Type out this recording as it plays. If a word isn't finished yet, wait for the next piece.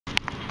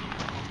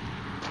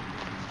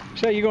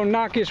So you're gonna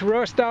knock this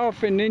rust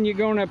off and then you're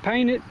gonna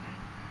paint it?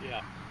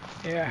 Yeah.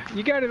 Yeah,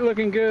 you got it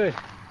looking good.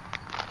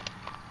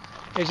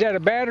 Is that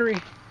a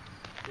battery?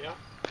 Yeah.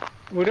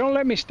 Well, don't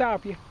let me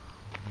stop you.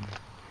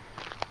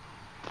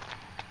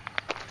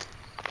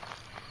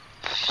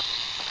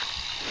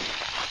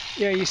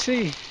 Yeah, you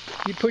see,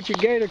 you put your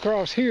gate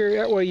across here,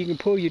 that way you can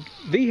pull your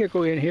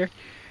vehicle in here.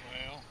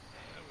 Well,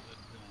 that was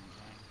a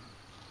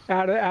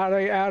dumb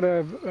thing. Out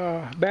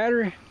of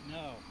battery?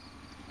 No,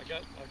 I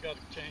got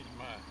to change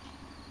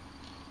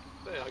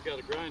I got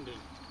a grinding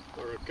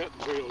or a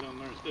cutting wheel down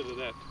there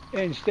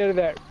instead of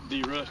that.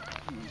 De-rust.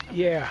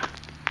 Yeah.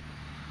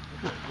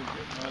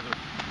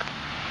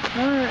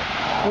 All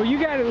right. Well, you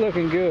got it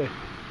looking good.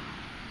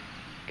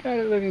 Got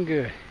it looking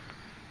good.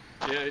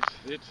 Yeah, it's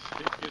getting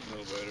a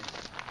little better.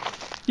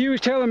 You was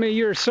telling me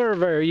you're a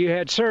surveyor. You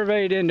had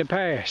surveyed in the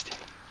past.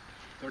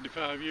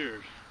 35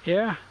 years.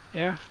 Yeah,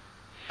 yeah.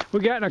 We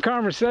got in a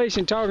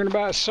conversation talking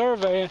about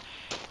surveying,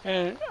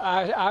 and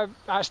I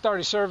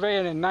started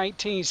surveying in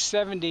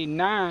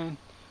 1979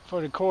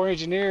 for the Corps of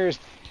Engineers,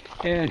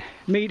 and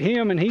meet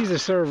him, and he's a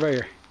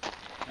surveyor.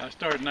 I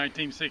started in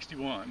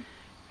 1961.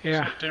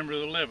 Yeah. September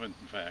the 11th,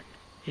 in fact.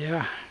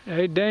 Yeah,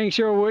 they dang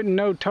sure wouldn't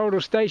know total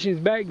stations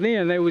back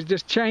then. They was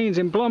just chains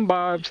and plumb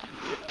bobs.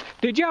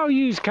 Did y'all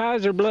use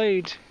Kaiser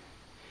blades?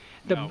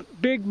 The No.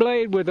 big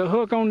blade with a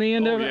hook on the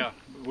end of it? Oh, yeah.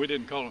 We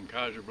didn't call them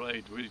Kaiser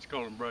blades. We just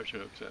called them brush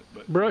hooks.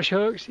 But Brush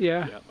hooks,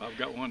 yeah. Yeah, I've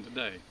got one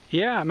today.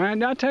 Yeah,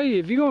 man, I'll tell you,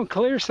 if you're going to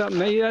clear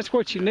something, that's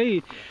what you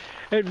need.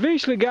 It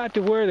eventually got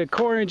to where the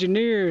Corps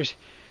Engineers,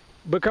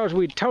 because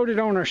we towed it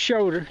on our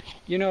shoulder,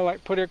 you know,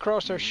 like put it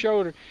across our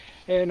shoulder,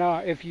 and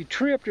if you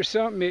tripped or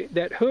something,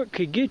 that hook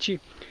could get you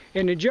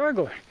in the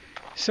jugular.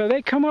 So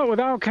they come up with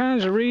all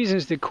kinds of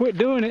reasons to quit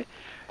doing it,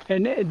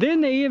 and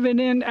then they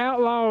even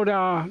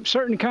outlawed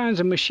certain kinds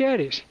of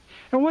machetes.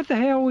 And what the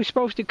hell are we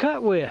supposed to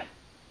cut with?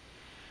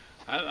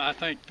 I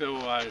think, though,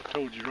 I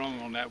told you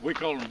wrong on that. We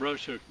call them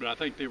brush hooks, but I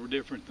think they were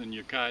different than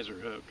your Kaiser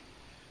hook.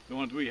 The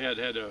ones we had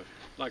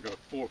like a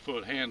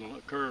 4-foot handle,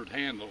 a curved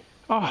handle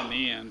on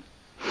the end,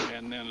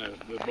 and then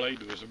the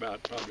blade was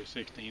about probably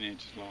 16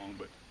 inches long.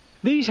 But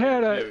these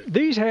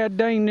had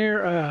dang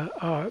near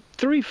a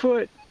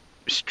 3-foot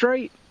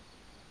straight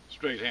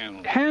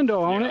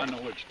handle on it. I know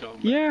what you're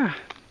talking about. Yeah,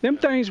 them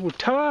things were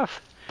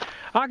tough.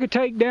 I could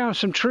take down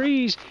some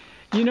trees,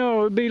 you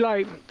know, it'd be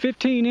like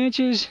 15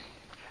 inches.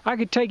 I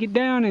could take it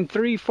down in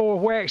 3-4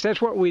 whacks. That's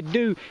what we'd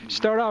do.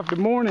 Start off the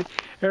morning,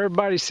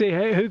 everybody say,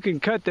 hey, who can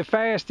cut the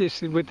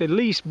fastest with the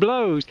least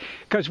blows?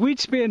 Because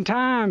we'd spend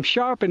time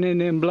sharpening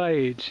them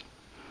blades.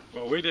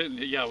 Well, we didn't.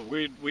 Yeah,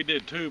 we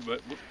did too, but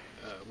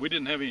we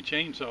didn't have any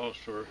chainsaws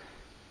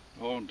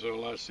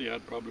until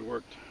I'd probably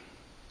worked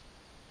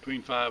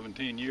between 5 and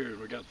 10 years.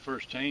 We got the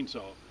first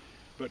chainsaw,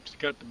 but to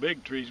cut the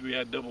big trees, we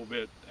had double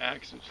bit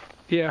axes.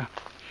 Yeah.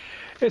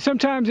 And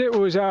sometimes it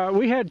was,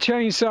 we had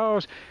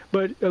chainsaws,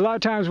 but a lot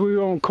of times we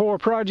were on Corps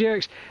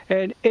projects,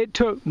 and it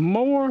took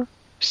more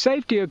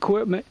safety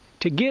equipment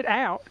to get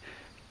out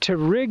to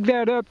rig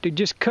that up to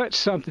just cut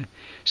something.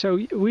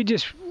 So we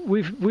just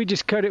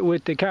cut it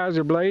with the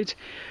Kaiser blades.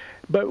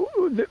 But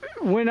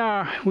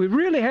when we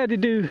really had to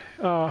do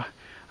a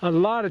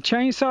lot of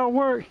chainsaw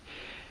work,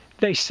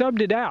 they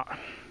subbed it out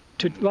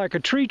to like a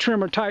tree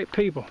trimmer type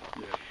people.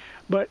 Yeah.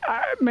 But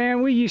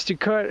man, we used to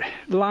cut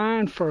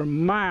line for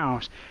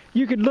miles.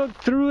 You could look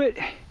through it,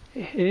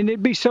 and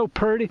it'd be so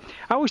pretty.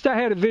 I wish I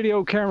had a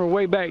video camera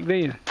way back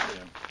then.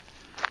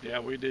 Yeah,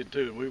 we did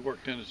too. We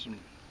worked into some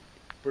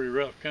pretty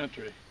rough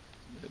country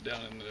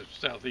down in the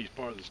southeast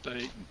part of the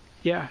state.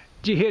 Yeah.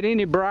 Did you hit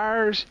any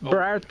briar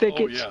thickets?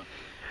 Oh, yeah.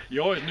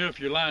 You always knew if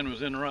your line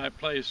was in the right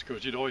place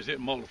because you'd always hit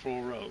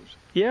multiple rows.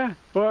 Yeah.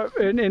 Well,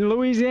 in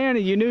Louisiana,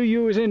 you knew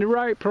you was in the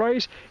right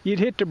place. You'd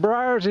hit the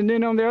briars, and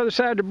then on the other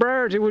side of the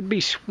briars, it would be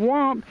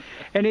swamp,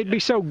 and it'd be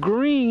so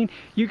green,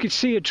 you could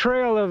see a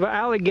trail of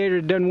alligator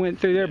done went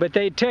through there. But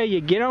they'd tell you,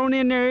 get on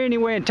in there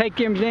anyway and take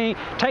them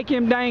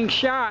dang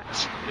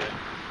shots.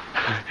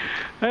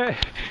 Yeah.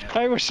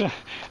 They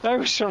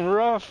were some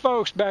rough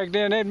folks back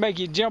then. They'd make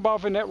you jump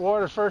off in that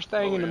water first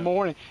thing in the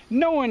morning,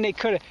 knowing they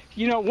could have.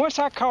 You know, once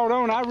I caught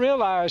on, I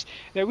realized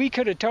that we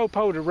could have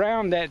topoed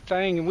around that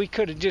thing, and we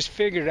could have just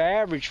figured the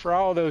average for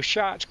all those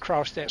shots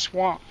across that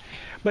swamp.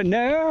 But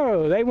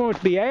no, they want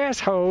to be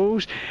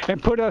assholes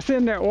and put us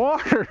in that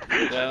water.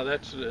 Yeah,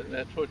 that's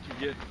what you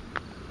get.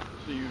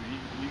 So you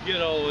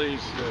get all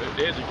these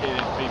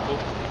educated people,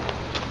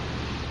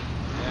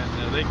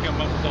 and they come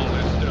up with all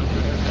this stuff.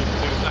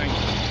 Do things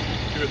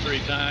 2 or 3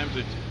 times.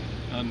 It's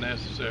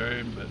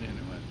unnecessary, but anyway.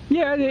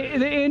 Yeah,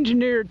 the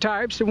engineer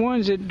types, the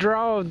ones that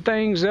draw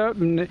things up,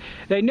 and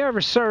they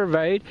never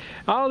surveyed.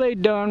 All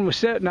they'd done was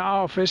sit in the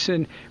office,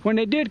 and when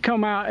they did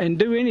come out and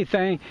do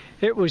anything,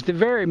 it was the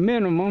very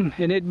minimum,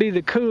 and it'd be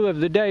the cool of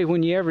the day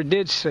when you ever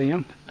did see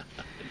them.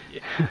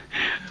 Yeah.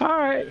 All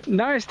right,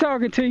 nice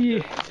talking to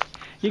you.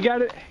 You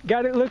got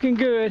it looking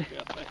good.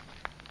 Yeah.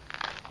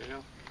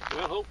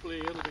 Well, hopefully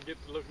it'll get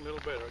to look a little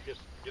better. I guess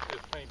get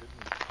this painted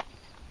and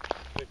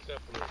fixed up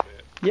a little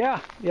bit. Yeah,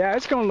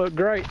 it's gonna look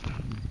great.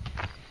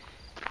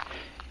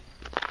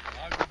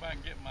 I'll go back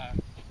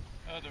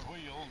other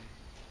wheel.